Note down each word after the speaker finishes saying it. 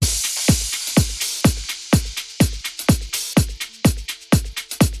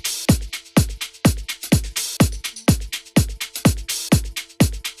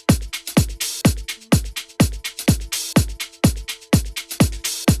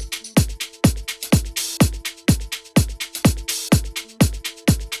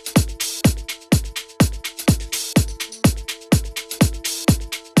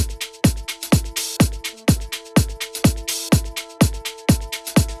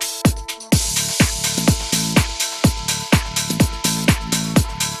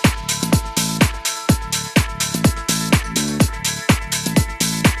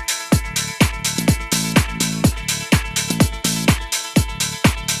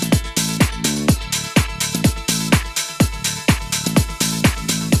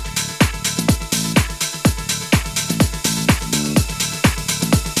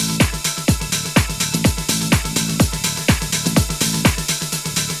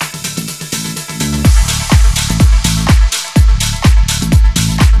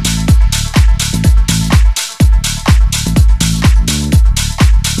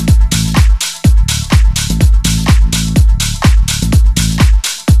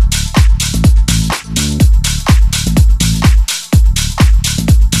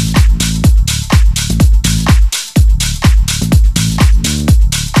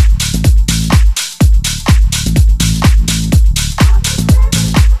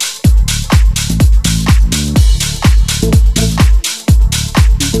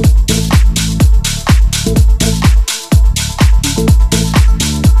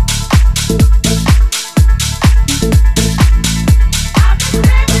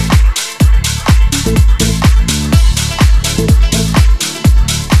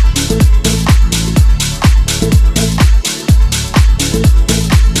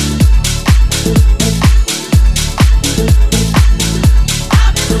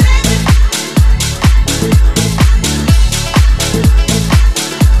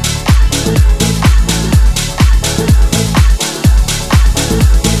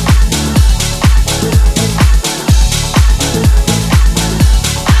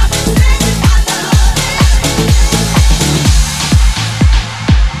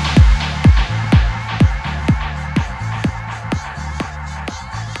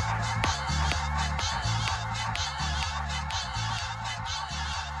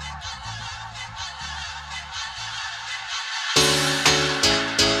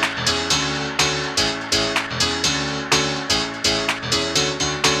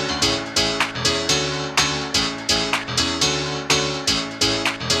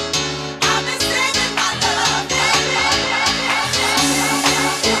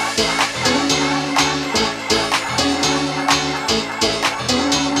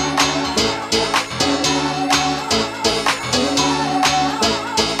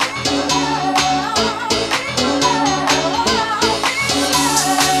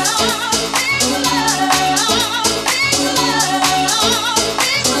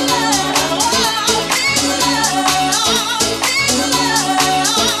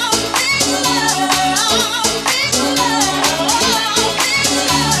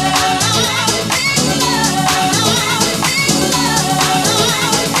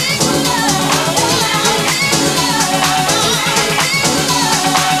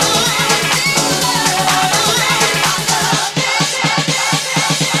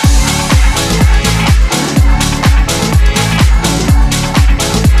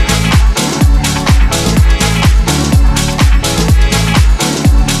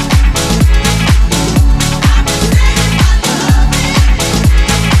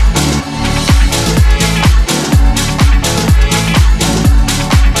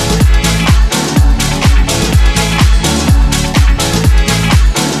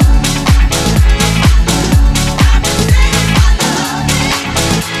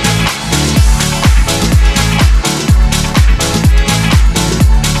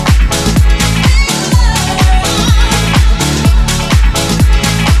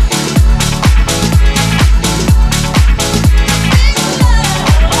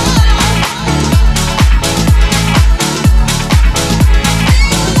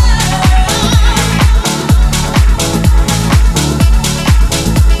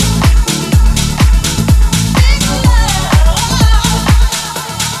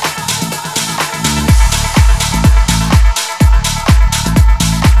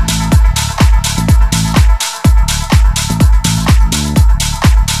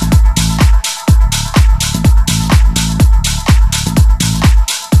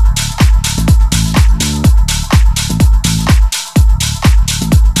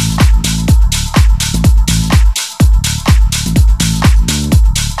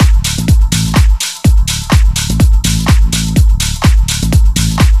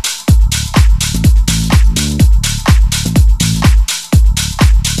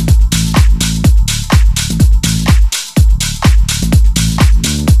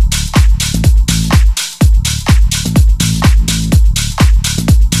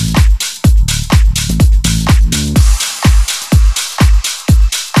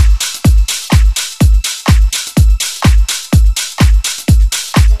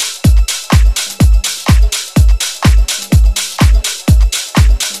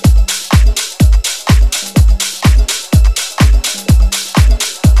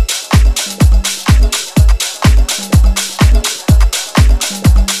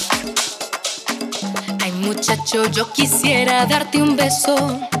Muchacho, yo quisiera darte un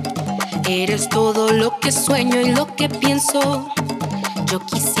beso. Eres todo lo que sueño y lo que pienso. Yo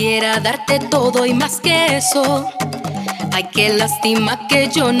quisiera darte todo y más que eso. Ay, qué lástima que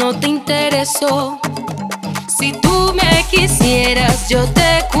yo no te intereso. Si tú me quisieras, yo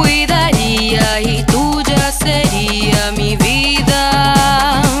te cuidaría y tuya sería mi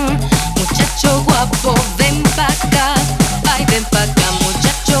vida. Muchacho guapo, ven pa' acá. Ay, ven pa' acá,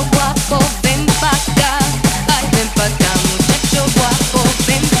 muchacho guapo, ven pa' acá. Ay, ven pa' acá, muchacho guapo,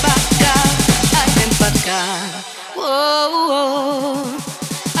 ven pa' acá. Ay, ven pa' acá. Oh, oh.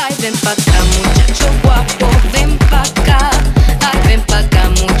 Ay, ven pa' acá, muchacho guapo, ven pa' acá. Ay, ven pa' acá,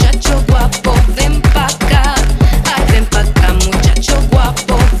 muchacho guapo, ven pa' acá. Ay, ven pa' acá, muchacho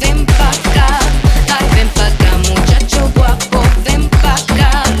guapo, ven pa' acá. Ay, ven pa' acá, muchacho guapo, ven pa'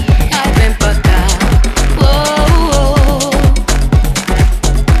 acá. Ay, ven pa' acá. Oh, oh.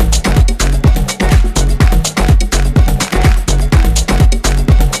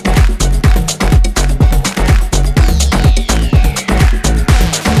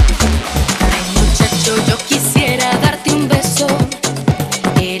 Ay, muchacho, yo quisiera darte un beso.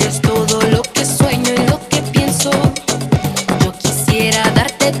 Eres todo lo que sueño y lo que pienso. Yo quisiera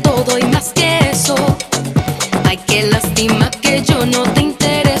darte todo y más que eso. Ay, qué lástima que yo no te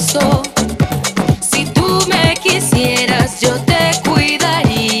intereso. Si tú me quisieras, yo te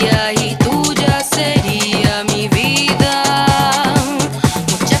cuidaría y tuya sería mi vida.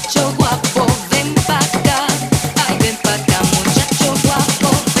 Muchacho guapo, ven pa' acá. Ay, ven pa' acá, muchacho guapo,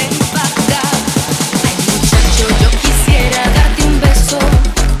 ven pa' acá. Ay, muchacho, yo quisiera darte un beso.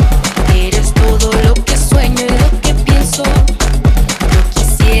 Eres todo lo que sueño y lo que pienso. Yo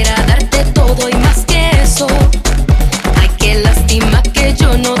quisiera darte todo y más que eso. Ay, qué lástima que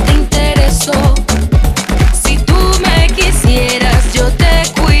yo no te intereso. Si tú me quisieras, yo te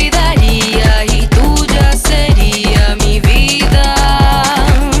cuidaría y tuya sería mi vida.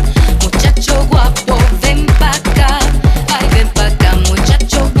 Muchacho guapo, ven pa' acá. Ay, ven pa' acá,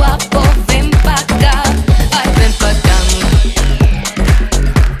 muchacho guapo, ven pa' acá. Ay, ven pa' acá.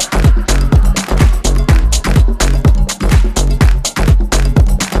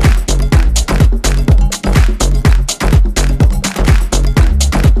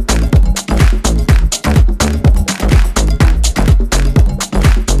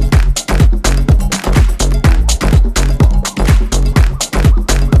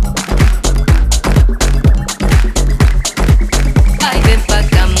 Ay, ven pa'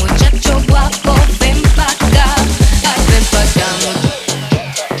 acá, muchacho guapo, ven pa' acá. Ay, ven pa' acá.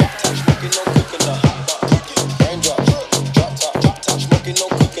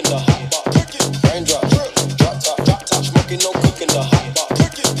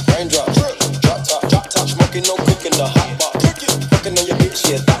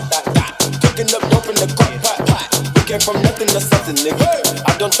 From nothing to something, nigga.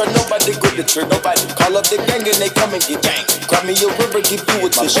 I don't try nobody, grip the trick. Nobody call up the gang and they come and get gang. Grab me a river, give you a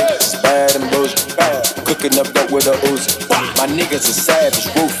tissue. Bad and bullshit, bad. Cooking up dope with a Uzi. My niggas are savage,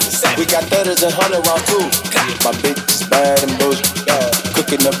 ruthless. We got 30s and 100 rounds too. My bitch is bad and bullshit, bad.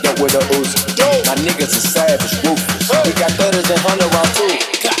 Cooking up dope with a Uzi. My niggas are savage, ruthless. We got 30s and 100 rounds too.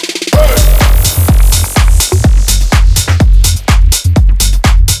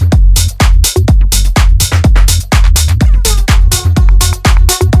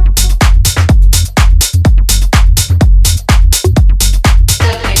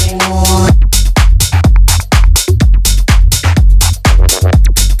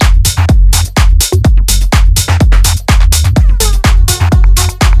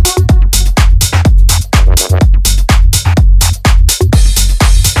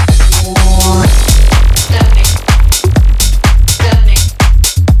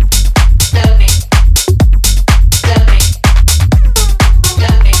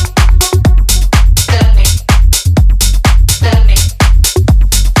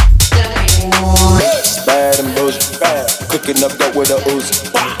 Cooking up dope with a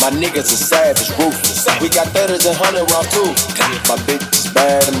Uzi. My niggas are savage, ruthless. We got 30s and 100 rounds too. My bitch is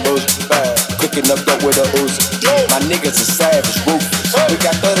bad and bullshit, bad. Cooking up dope with a Uzi. My niggas are savage, ruthless. We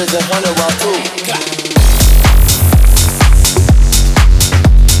got 30s and 100 rounds too.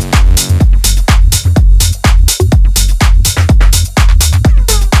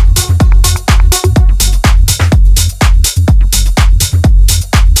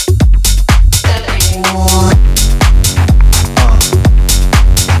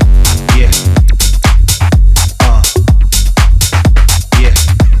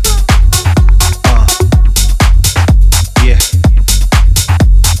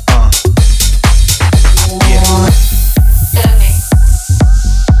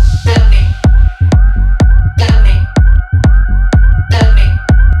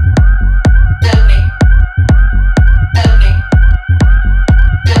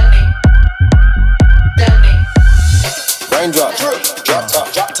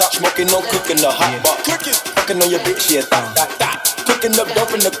 Smoking, no cooking, the hot pot. Fucking on your bitch, yeah, that. Cooking up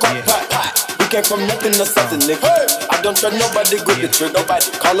dope in the crock pot. We came from nothing to something, nigga. I don't trust nobody, grip the trick. Nobody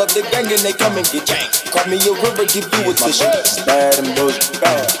call up the gang and they come and get janked. Cry me a river, give you a tissue. Bad and bullshit,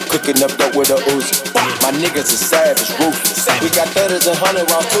 bad. Cooking up dope with a Uzi. My niggas are savage, ruthless. We got 30s and 100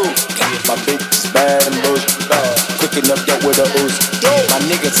 round too. My bitch is bad and bullshit, bad. Cooking up dope with a Uzi. My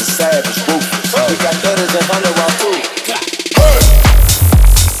niggas are savage, ruthless. We got 30s and 100 round too.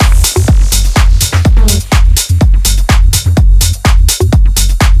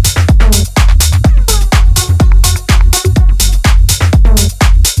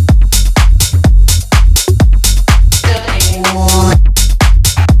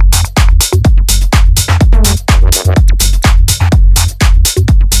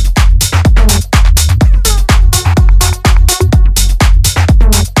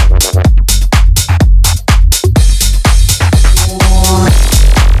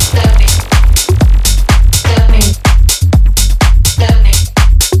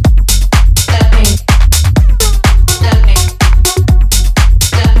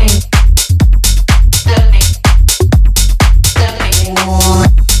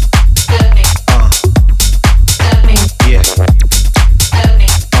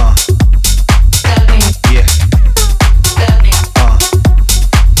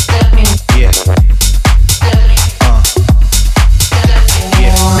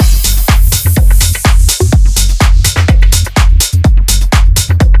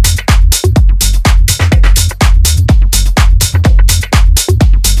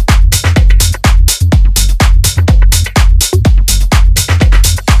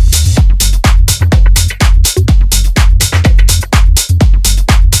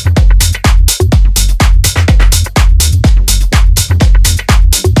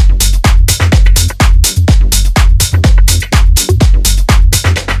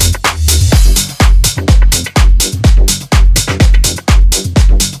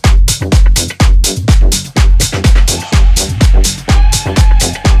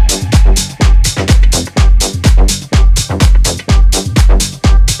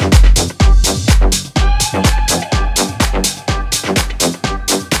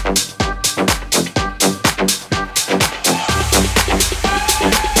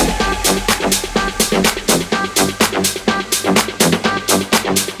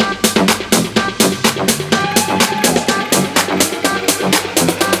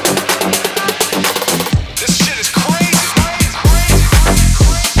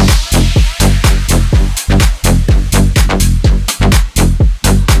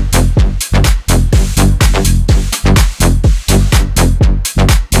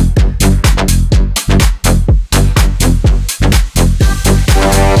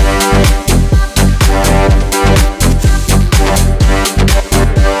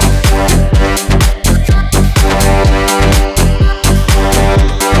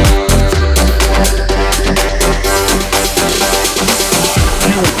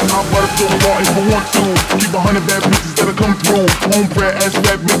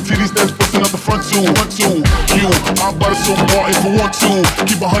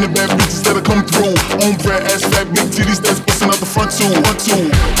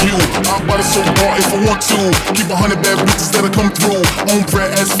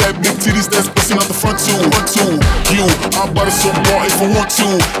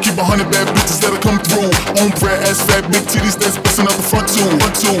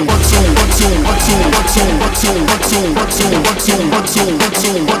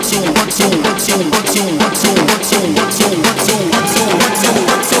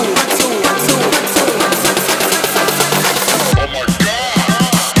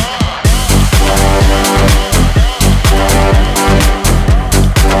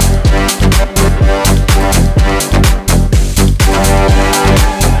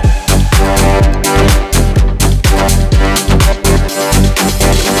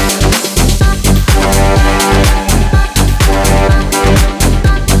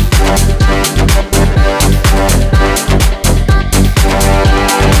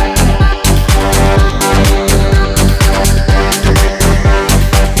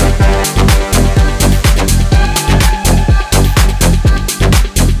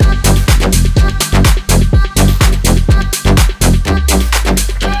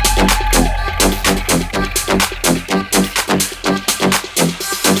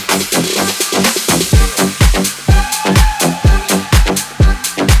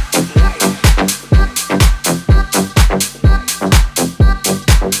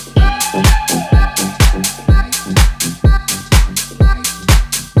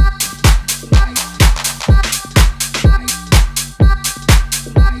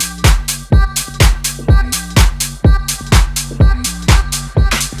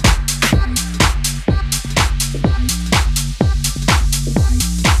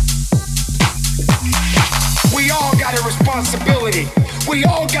 We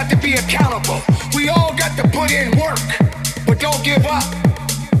all got to be accountable. We all got to put in work. But don't give up.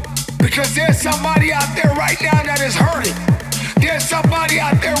 Because there's somebody out there right now that is hurting. There's somebody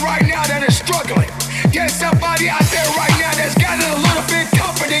out there right now that is struggling. There's somebody out there right now that's got it a little bit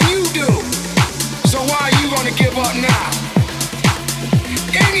tougher than you do. So why are you gonna give up now?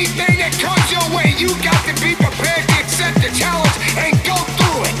 Anything that comes your way, you got to be prepared to accept the challenge and go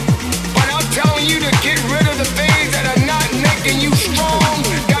through it. But I'm telling you to get rid of the things that are not making you strong,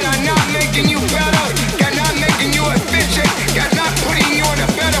 that are not making you better, that are not making you efficient, that are not putting you in a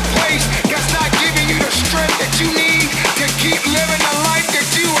better place, that's not giving you the strength that you need to keep living the life that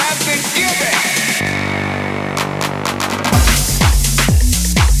you have been given.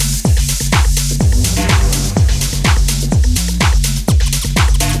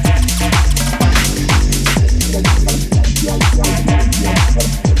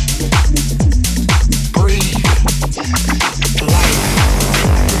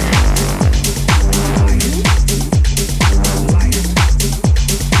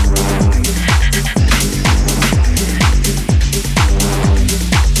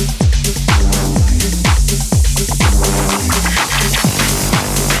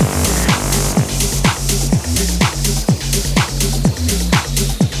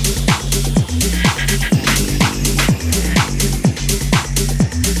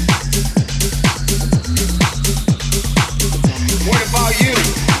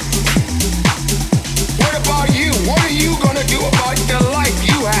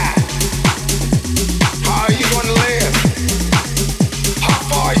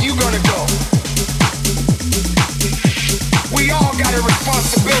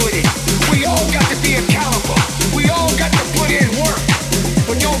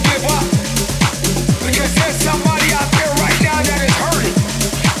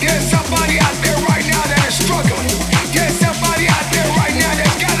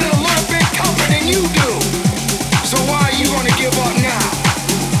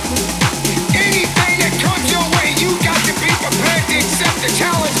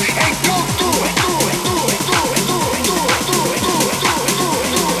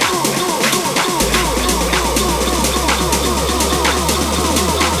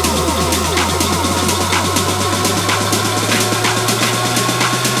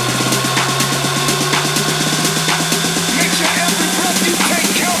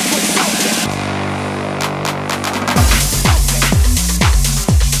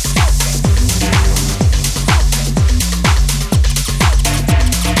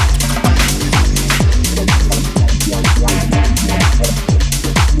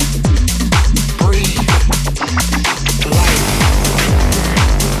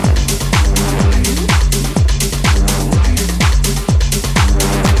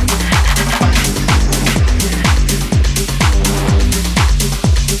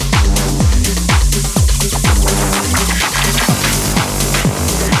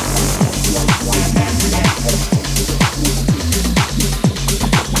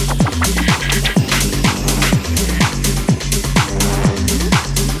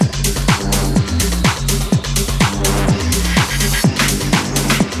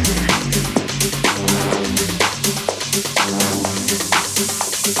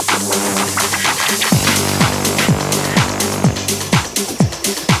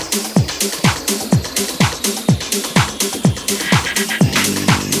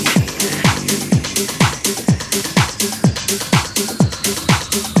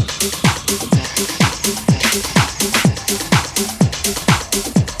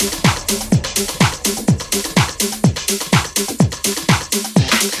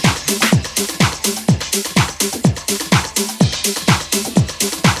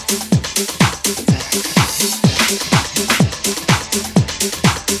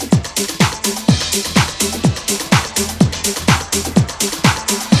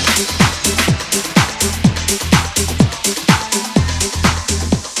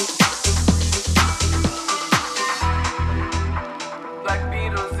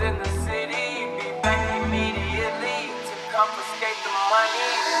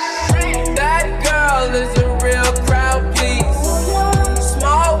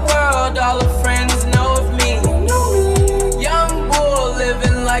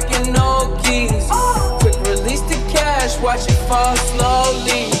 Watch it fall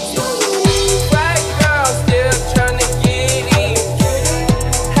slowly. White girl still tryna get in.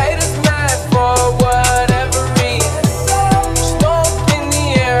 Haters mad for whatever reason. Smoke in the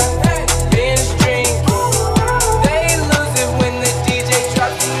air, binge drink. They lose it when the DJ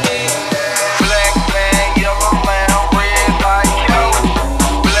drops the beat. Black man, yellow man, red like yellow.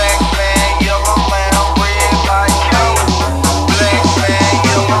 Black man, yellow man, red like yellow. Black man.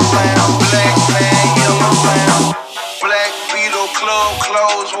 Beetle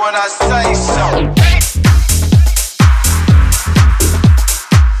close when I say so.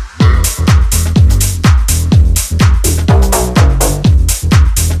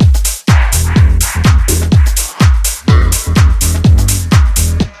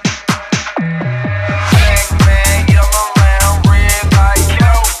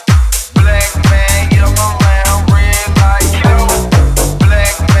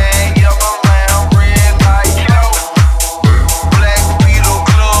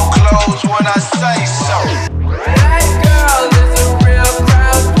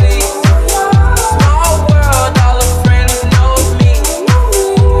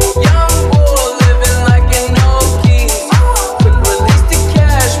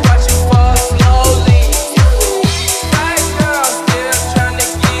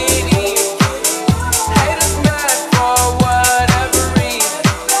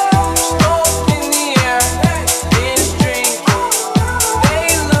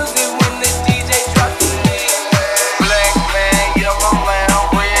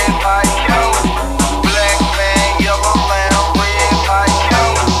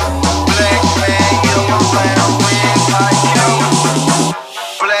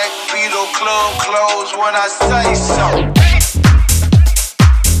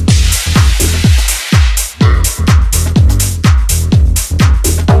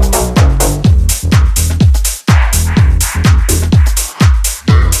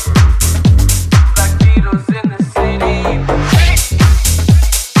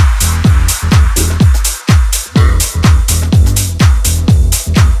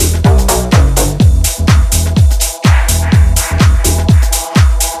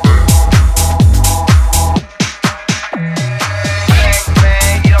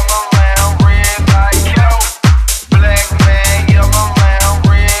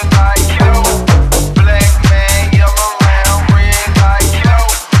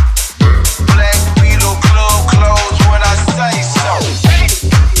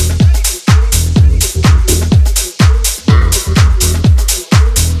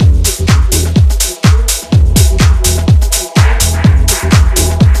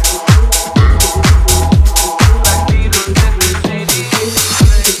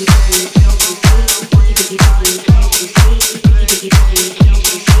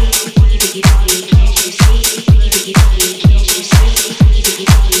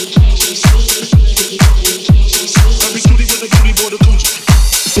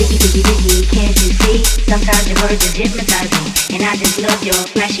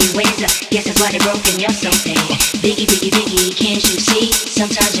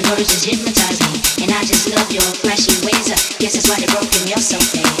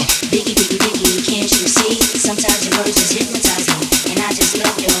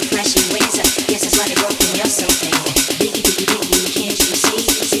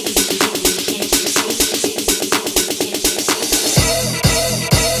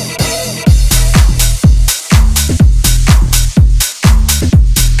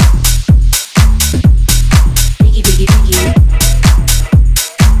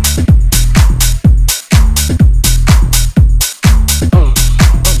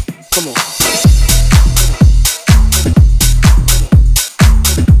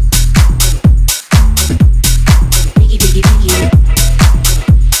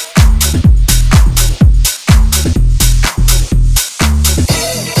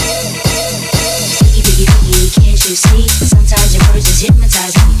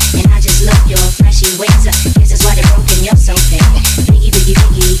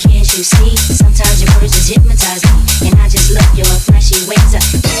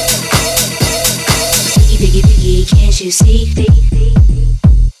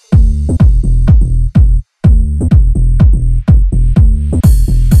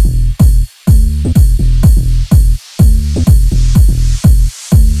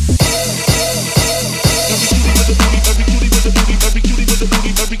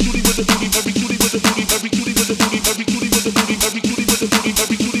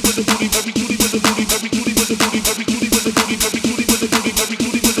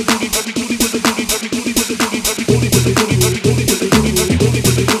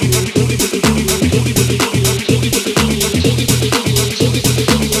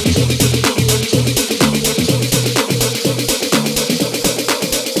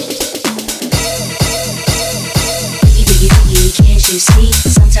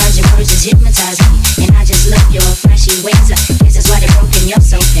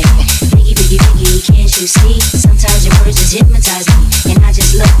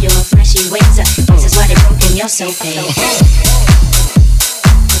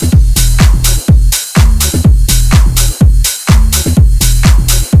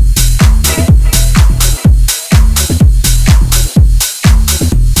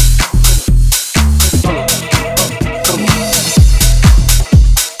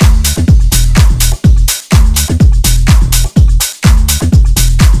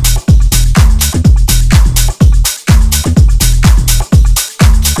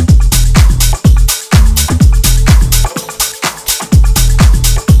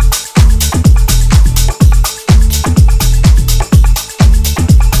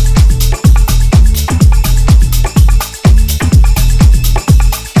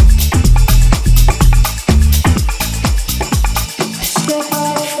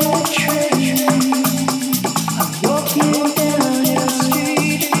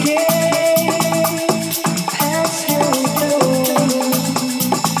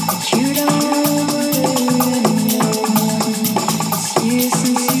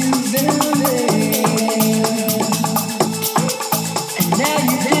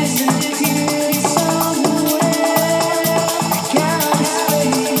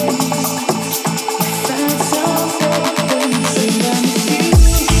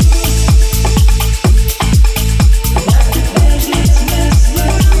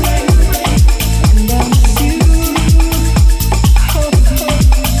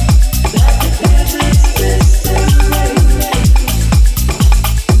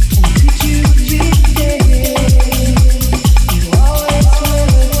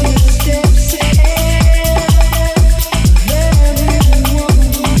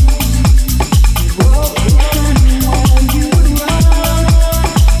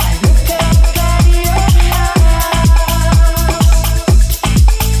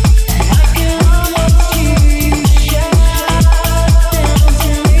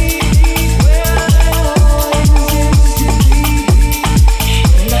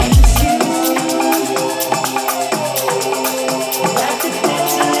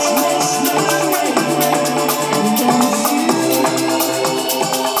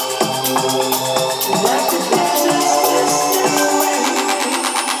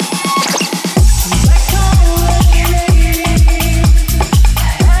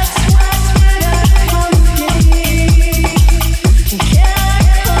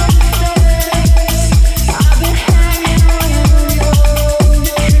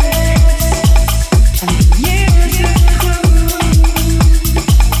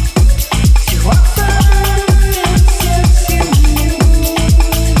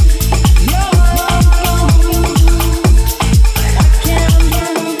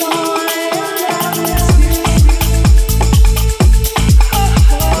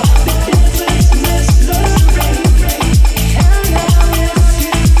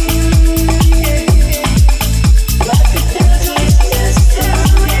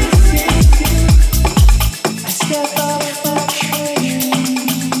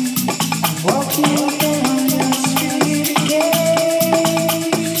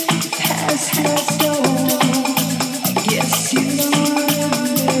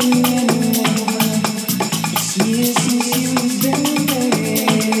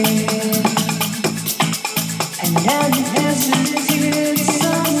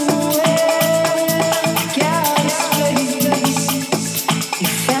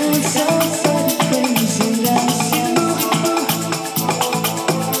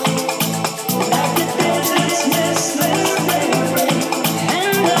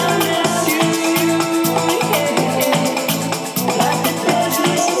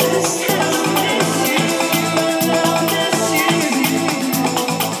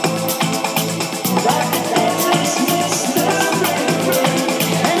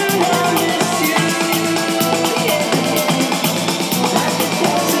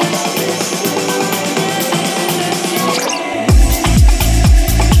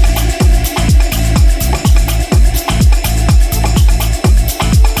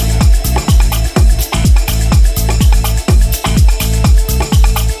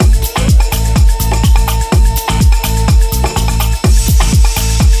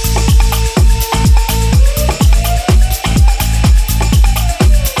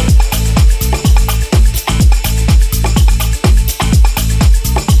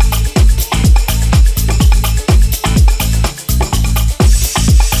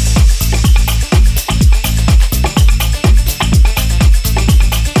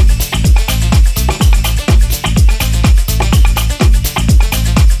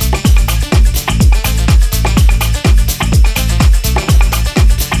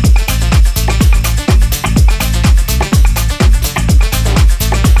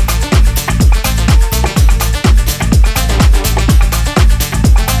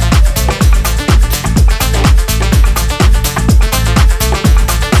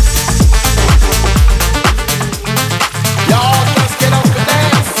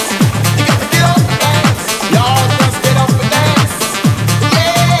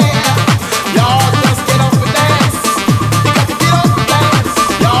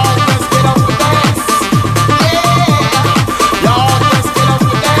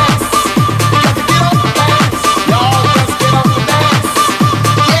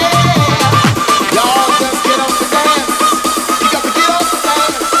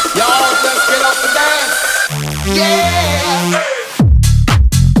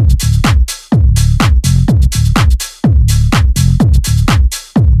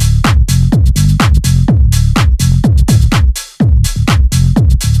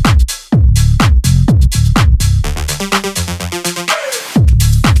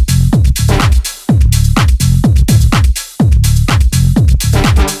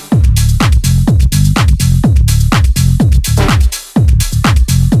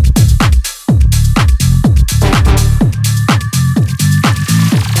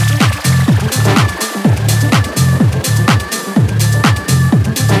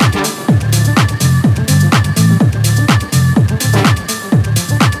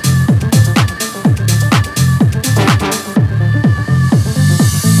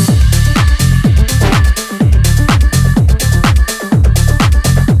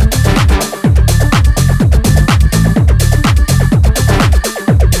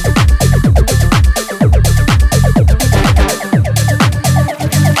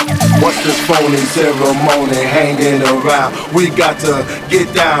 phony ceremony hanging around. We got to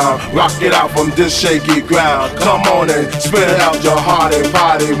get down, rock it out from this shaky ground. Come on and spread out your heart and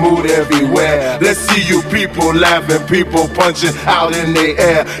party mood everywhere. Let's see you people laughing, people punching out in the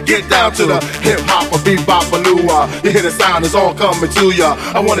air. Get down to the hip hop or bebop or lua. You hear the sound, it's all coming to ya.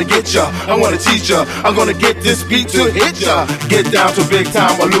 I wanna get ya, I wanna teach ya. I'm gonna get this beat to hit ya. Get down to big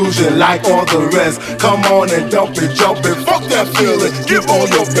time illusion like all the rest. Come on and dump it, jump it, fuck that feeling, give all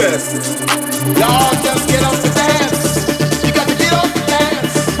your best. Y'all just get up and dance. You got to get up and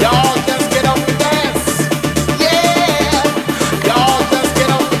dance. Y'all just get up and dance. Yeah. Y'all just get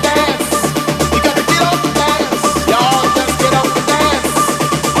up and dance. You got to get up and dance. Y'all just get up and dance.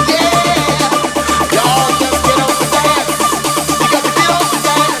 Yeah. Y'all just get up and dance. You got to get up and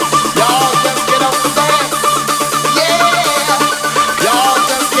dance. Y'all just get up and dance. Yeah. Y'all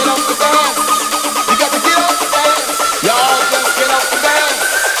just get up and dance. You got to get up and dance. Y'all just get up and dance.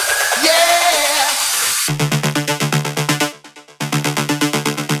 Yeah.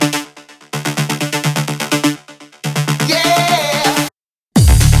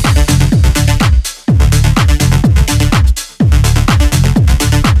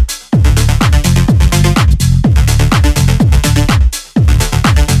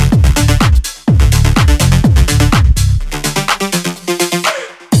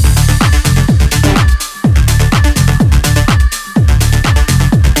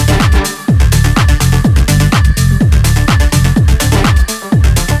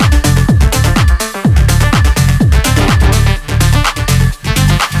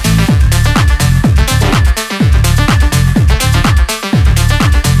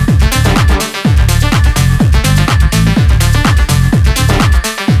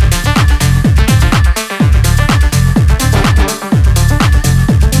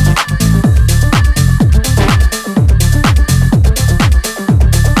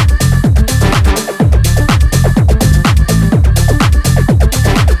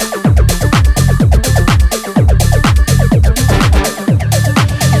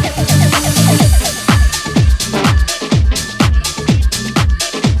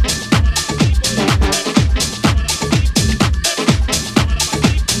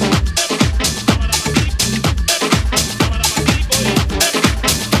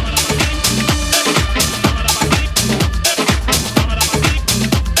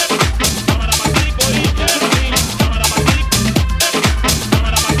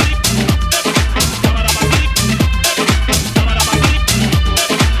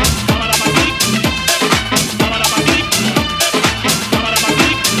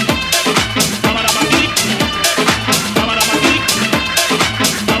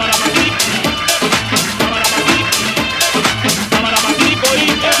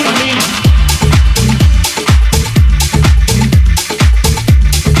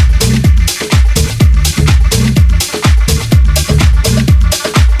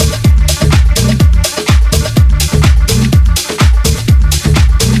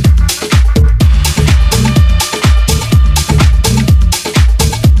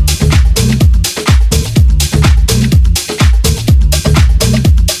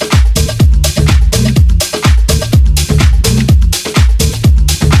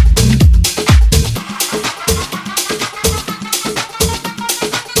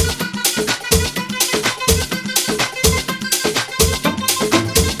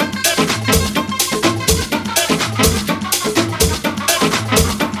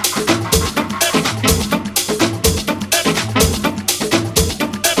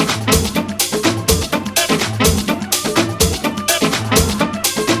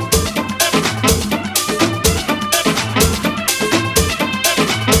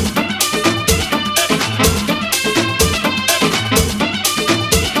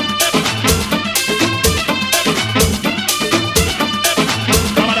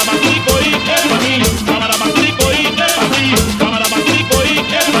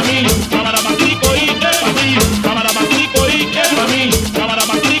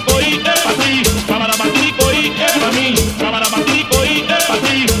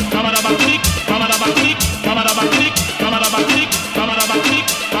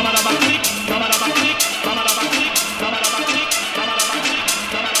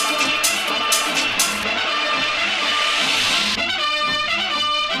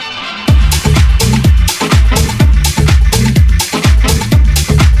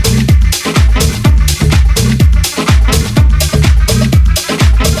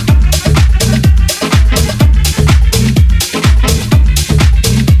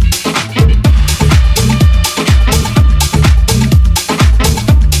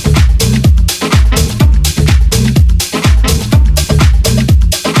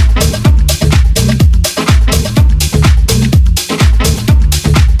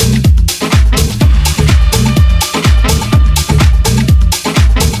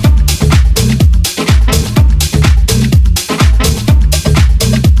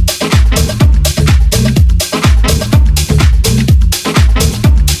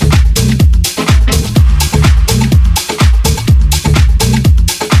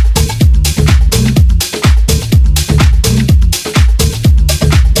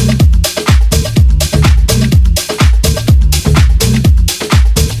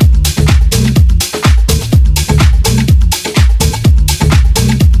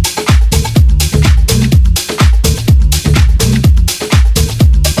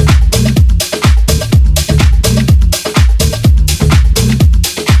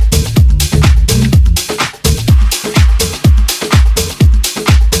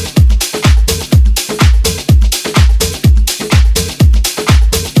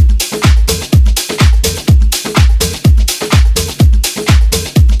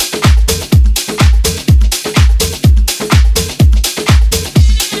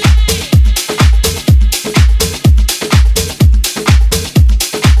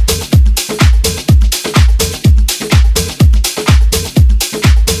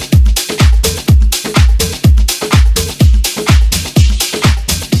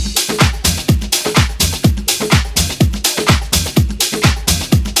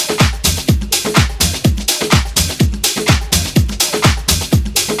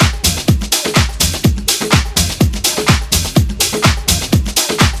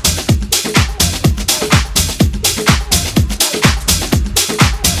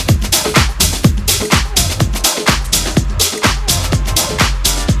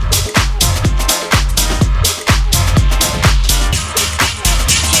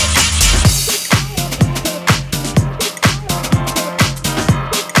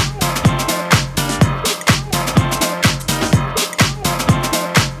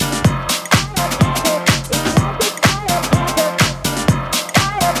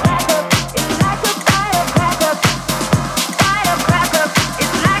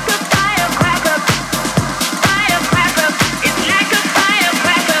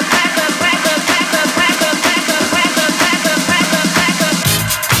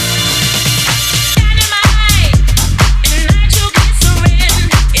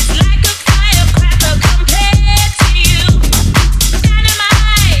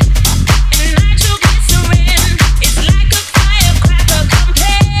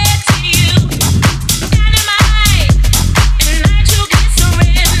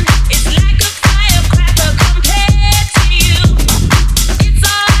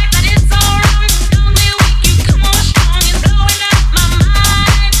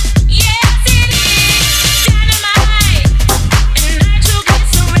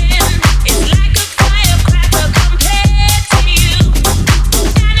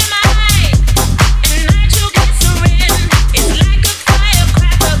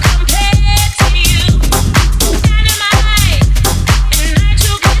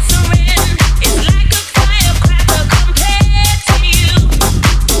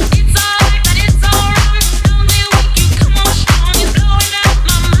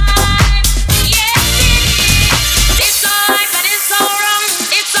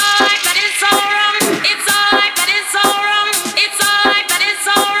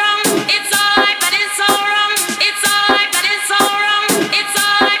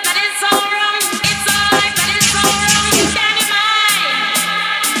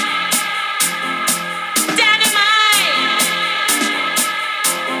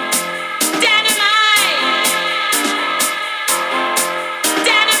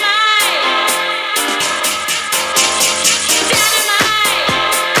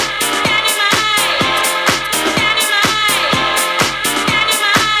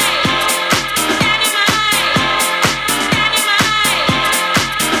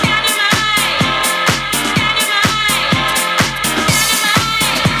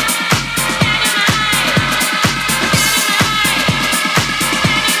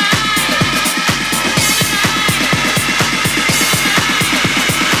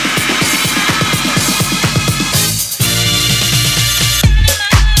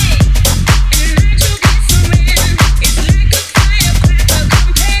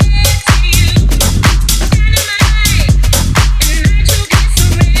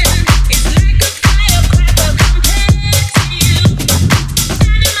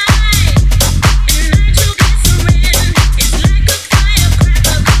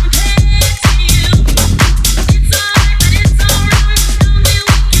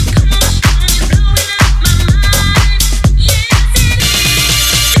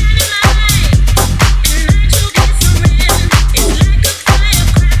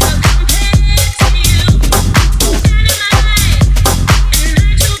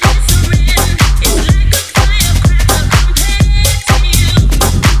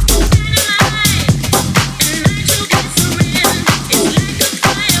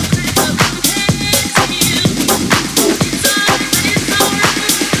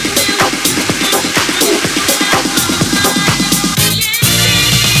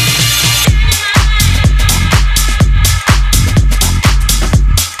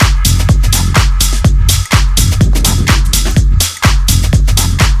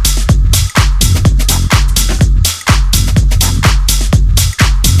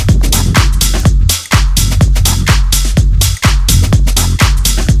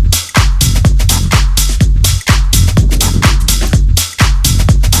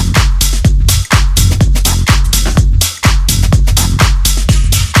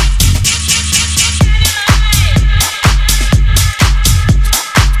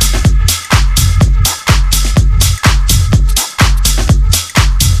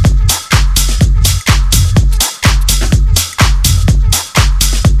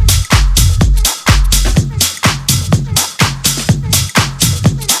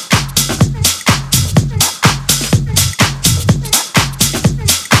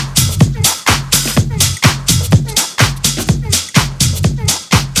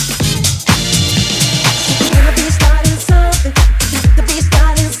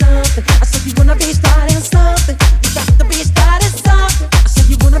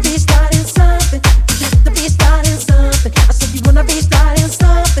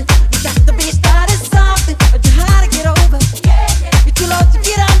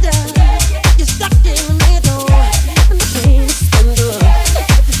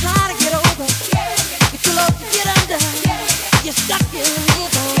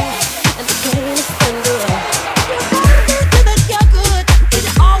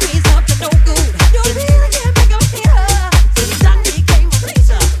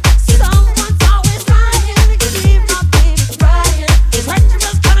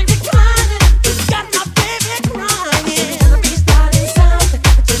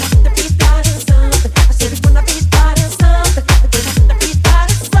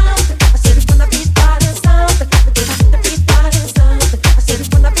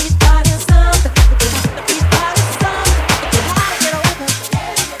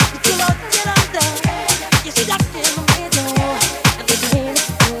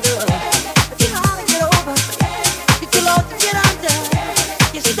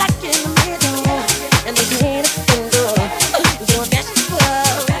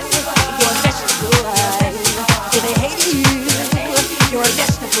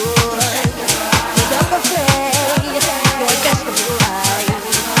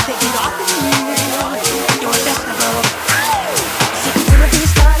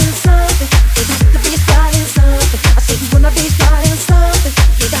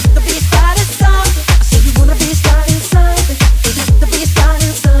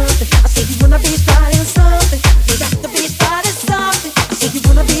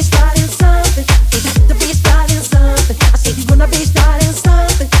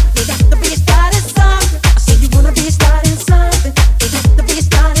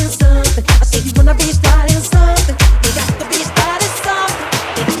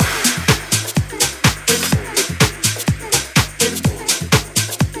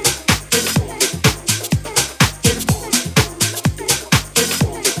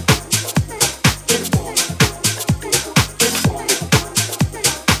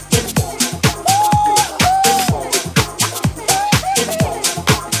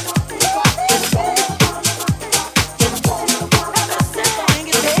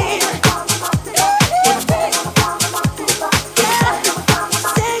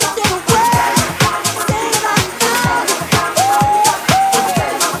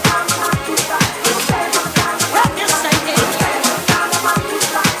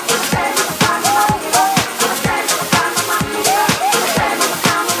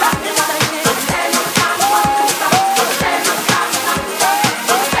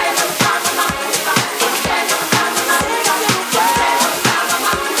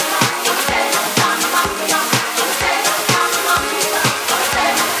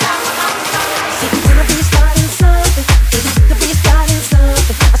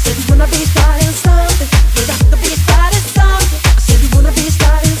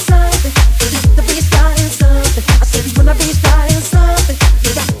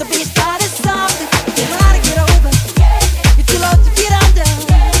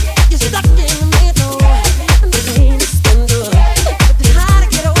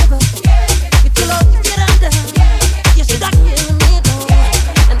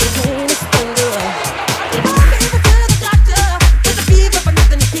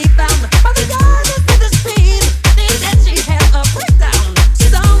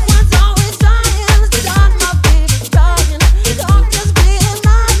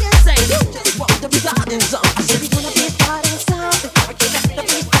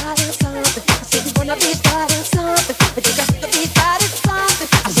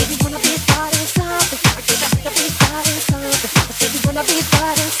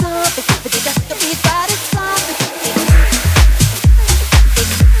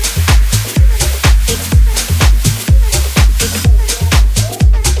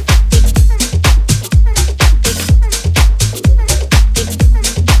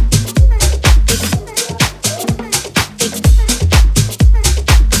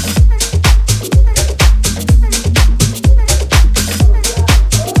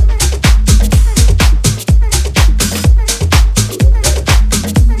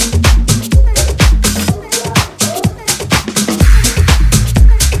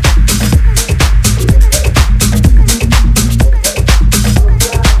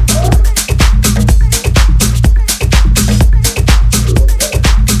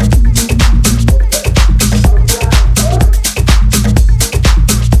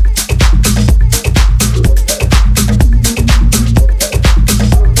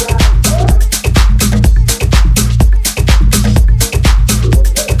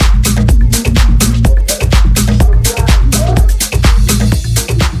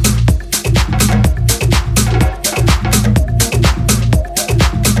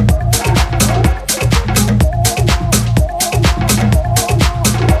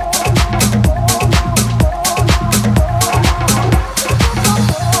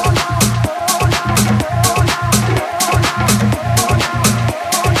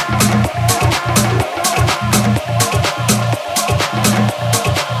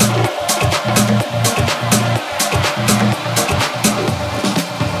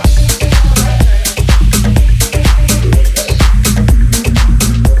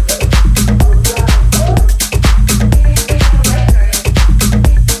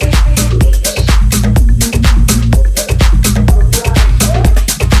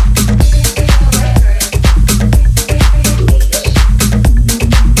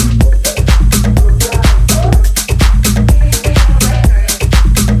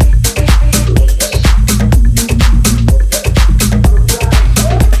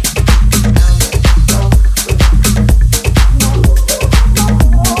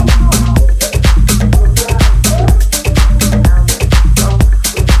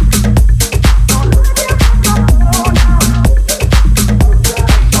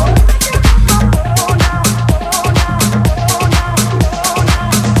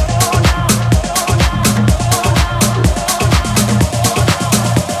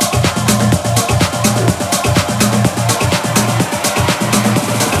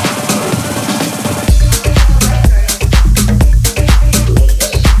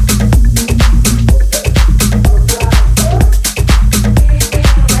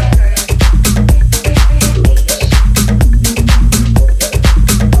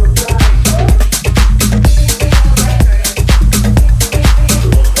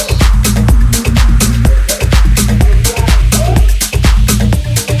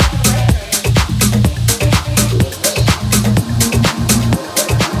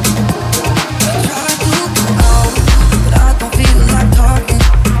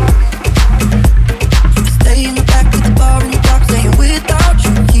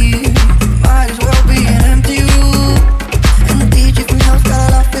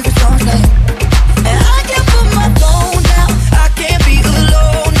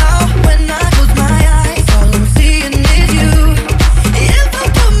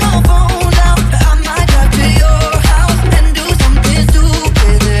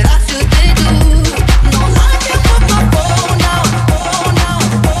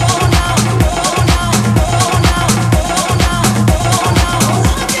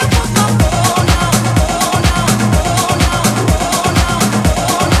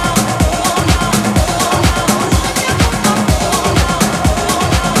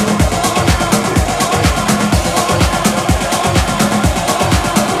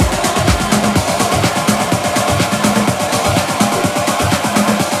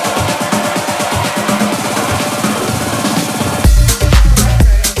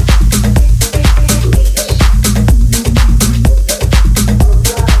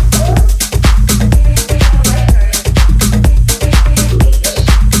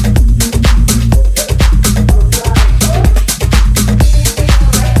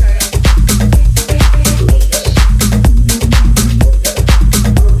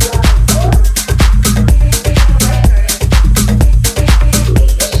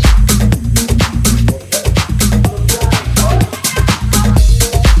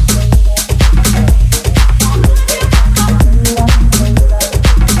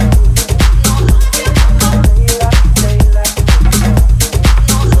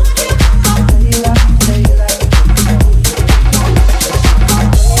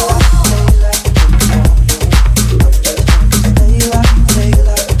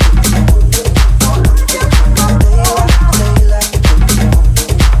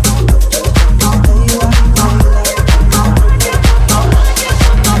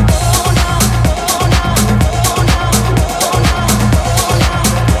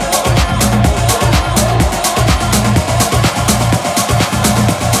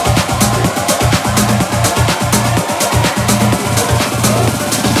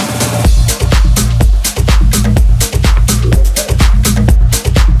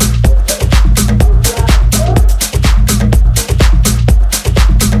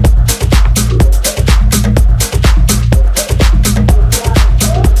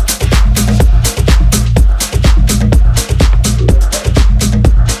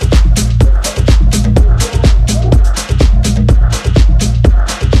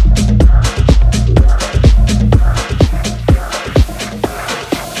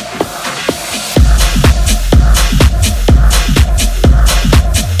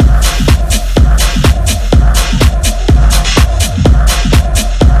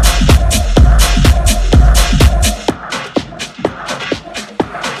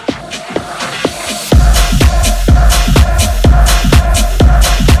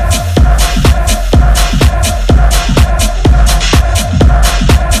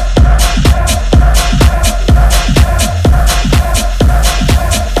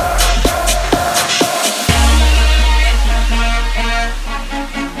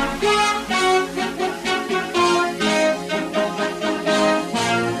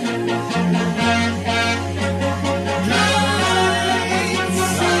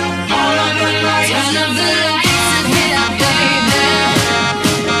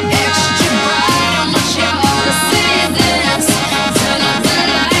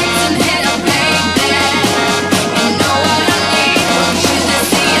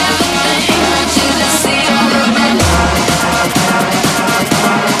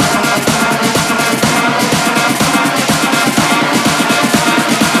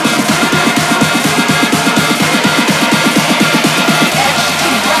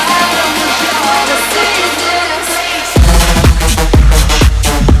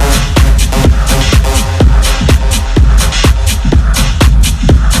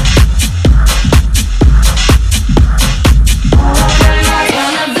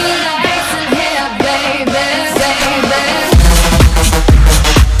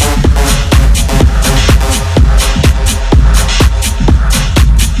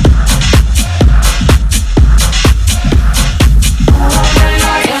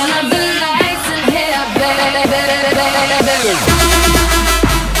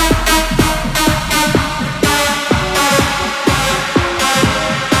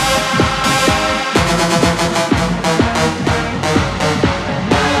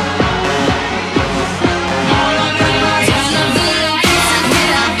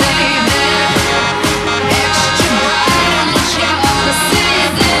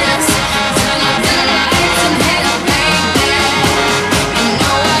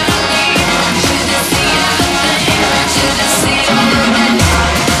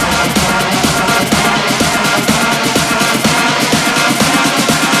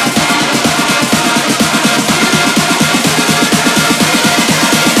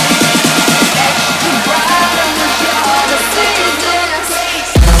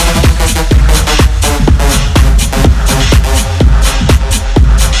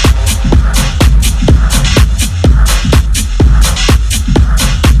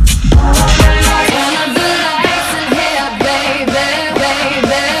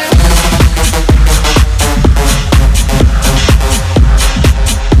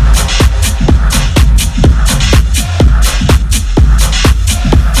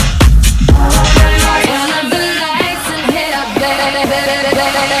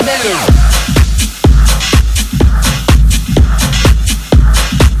 Fire.